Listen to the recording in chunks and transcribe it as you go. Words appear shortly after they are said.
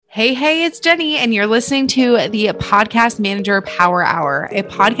Hey, it's Jenny, and you're listening to the Podcast Manager Power Hour, a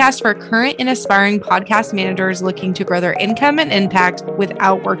podcast for current and aspiring podcast managers looking to grow their income and impact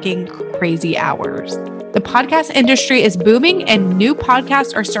without working crazy hours. The podcast industry is booming and new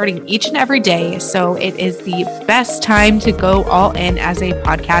podcasts are starting each and every day, so it is the best time to go all in as a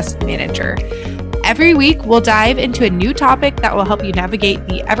podcast manager. Every week, we'll dive into a new topic that will help you navigate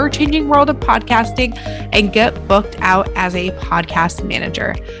the ever-changing world of podcasting and get booked out as a podcast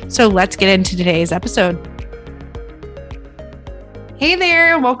manager. So let's get into today's episode. Hey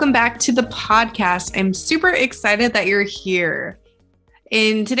there, welcome back to the podcast. I'm super excited that you're here.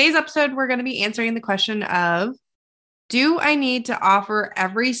 In today's episode, we're going to be answering the question of, do I need to offer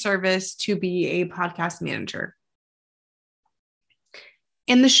every service to be a podcast manager?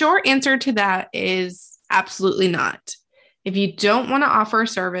 And the short answer to that is absolutely not. If you don't want to offer a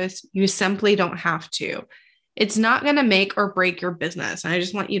service, you simply don't have to. It's not going to make or break your business. And I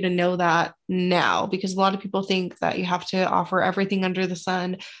just want you to know that now, because a lot of people think that you have to offer everything under the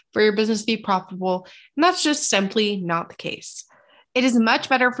sun for your business to be profitable. And that's just simply not the case. It is much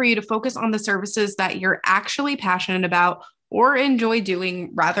better for you to focus on the services that you're actually passionate about or enjoy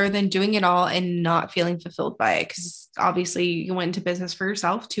doing rather than doing it all and not feeling fulfilled by it. Because obviously you went into business for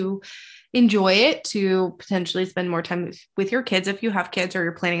yourself to enjoy it, to potentially spend more time with your kids if you have kids or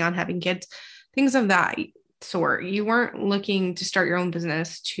you're planning on having kids, things of that sort. You weren't looking to start your own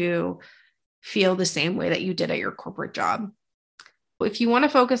business to feel the same way that you did at your corporate job. If you want to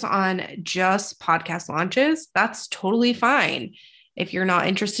focus on just podcast launches, that's totally fine. If you're not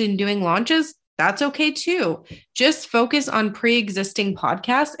interested in doing launches, that's okay too. Just focus on pre-existing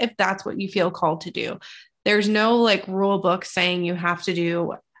podcasts if that's what you feel called to do. There's no rule book saying you have to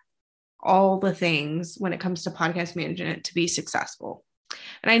do all the things when it comes to podcast management to be successful.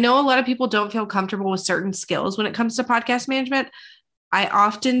 And I know a lot of people don't feel comfortable with certain skills when it comes to podcast management. I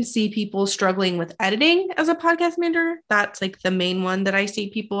often see people struggling with editing as a podcast manager. That's the main one that I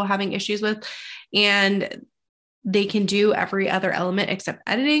see people having issues with. And they can do every other element except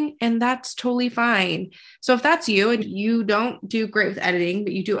editing, and that's totally fine. So if that's you and you don't do great with editing,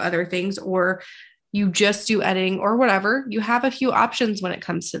 but you do other things, or you just do editing or whatever, you have a few options when it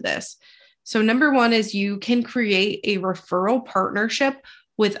comes to this. So number one is you can create a referral partnership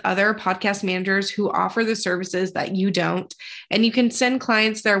with other podcast managers who offer the services that you don't. And you can send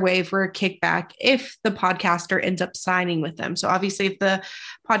clients their way for a kickback if the podcaster ends up signing with them. So obviously, if the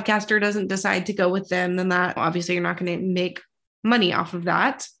podcaster doesn't decide to go with them, then that obviously you're not going to make money off of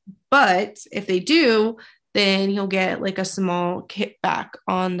that. But if they do, then you'll get a small kickback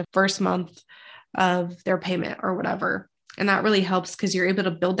on the first month of their payment or whatever. And that really helps because you're able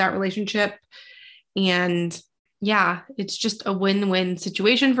to build that relationship. And yeah, it's just a win-win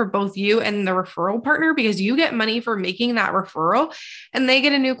situation for both you and the referral partner, because you get money for making that referral and they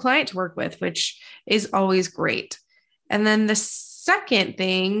get a new client to work with, which is always great. And then the second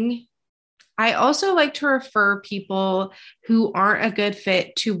thing, I also like to refer people who aren't a good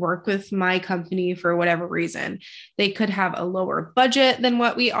fit to work with my company for whatever reason. They could have a lower budget than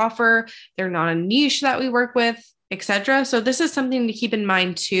what we offer. They're not a niche that we work with, etc. So this is something to keep in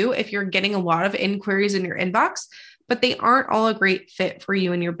mind too, if you're getting a lot of inquiries in your inbox, but they aren't all a great fit for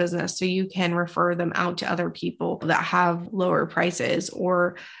you and your business. So you can refer them out to other people that have lower prices,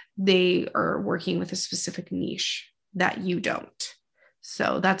 or they are working with a specific niche that you don't.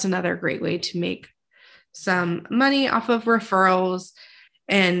 So that's another great way to make some money off of referrals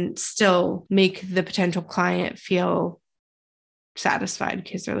and still make the potential client feel satisfied,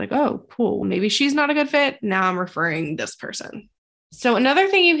 because they're like, oh, cool, maybe she's not a good fit. Now I'm referring this person. So another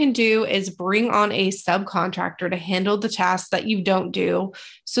thing you can do is bring on a subcontractor to handle the tasks that you don't do,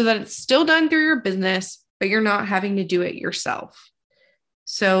 so that it's still done through your business, but you're not having to do it yourself.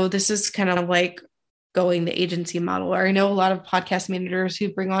 So this is kind of like going the agency model. Or I know a lot of podcast managers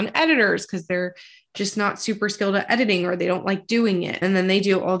who bring on editors because they're just not super skilled at editing, or they don't like doing it. And then they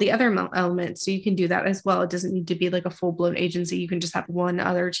do all the other elements. So you can do that as well. It doesn't need to be a full-blown agency. You can just have one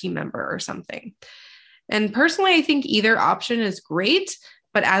other team member or something. And personally, I think either option is great.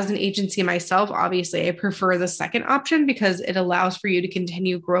 But as an agency myself, obviously, I prefer the second option because it allows for you to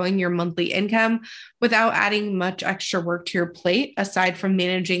continue growing your monthly income without adding much extra work to your plate. Aside from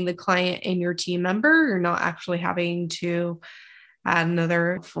managing the client and your team member, you're not actually having to add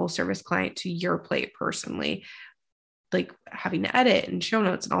another full service client to your plate personally, having to edit and show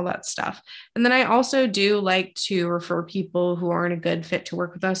notes and all that stuff. And then I also do like to refer people who aren't a good fit to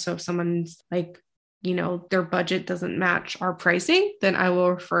work with us. So if someone's their budget doesn't match our pricing, then I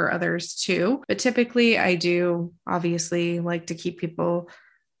will refer others too. But typically I do obviously like to keep people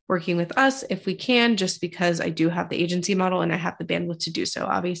working with us if we can, just because I do have the agency model and I have the bandwidth to do so.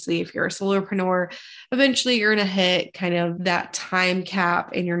 Obviously, if you're a solopreneur, eventually you're going to hit kind of that time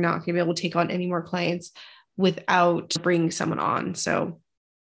cap and you're not going to be able to take on any more clients without bringing someone on. So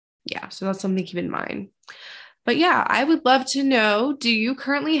yeah, so that's something to keep in mind. But yeah, I would love to know, do you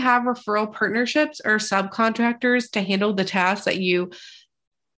currently have referral partnerships or subcontractors to handle the tasks that you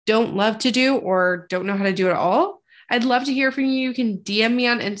don't love to do or don't know how to do at all? I'd love to hear from you. You can DM me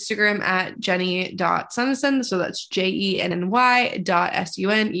on Instagram at jenny.sunneson. So that's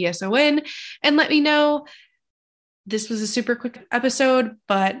JENNY.SUNESON. And let me know. This was a super quick episode,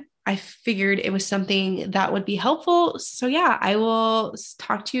 but I figured it was something that would be helpful. So yeah, I will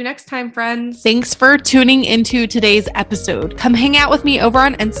talk to you next time, friends. Thanks for tuning into today's episode. Come hang out with me over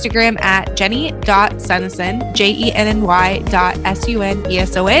on Instagram at jenny.sunneson,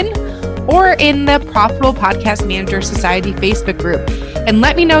 JENNY.SUNESON, or in the Profitable Podcast Manager Society Facebook group. And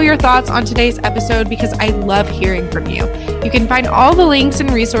let me know your thoughts on today's episode because I love hearing from you. You can find all the links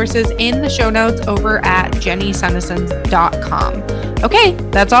and resources in the show notes over at jennysunneson.com. Okay,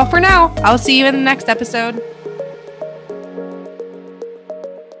 that's all for now. I'll see you in the next episode.